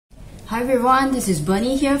Hi everyone, this is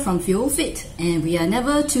Bunny here from FuelFit, and we are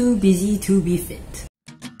never too busy to be fit.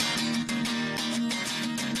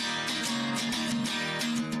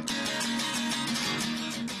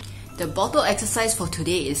 The bottle exercise for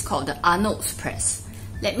today is called the Arnolds press.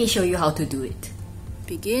 Let me show you how to do it.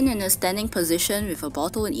 Begin in a standing position with a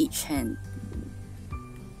bottle in each hand.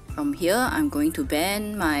 From here, I'm going to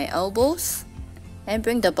bend my elbows and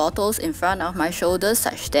bring the bottles in front of my shoulders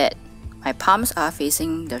such that my palms are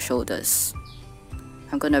facing the shoulders.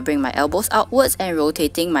 I'm going to bring my elbows outwards and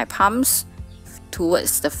rotating my palms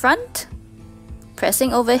towards the front,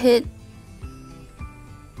 pressing overhead.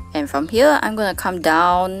 And from here, I'm going to come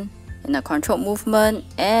down in a controlled movement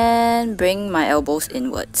and bring my elbows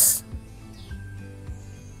inwards.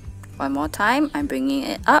 One more time, I'm bringing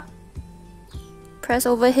it up, press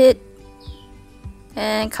overhead,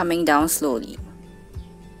 and coming down slowly.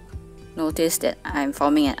 Notice that I'm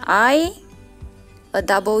forming an I, a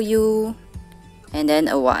W, and then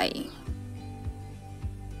a Y.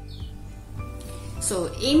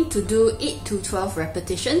 So aim to do 8 to 12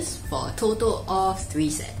 repetitions for a total of 3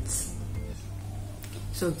 sets.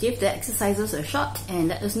 So give the exercises a shot and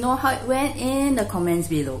let us know how it went in the comments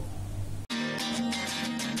below.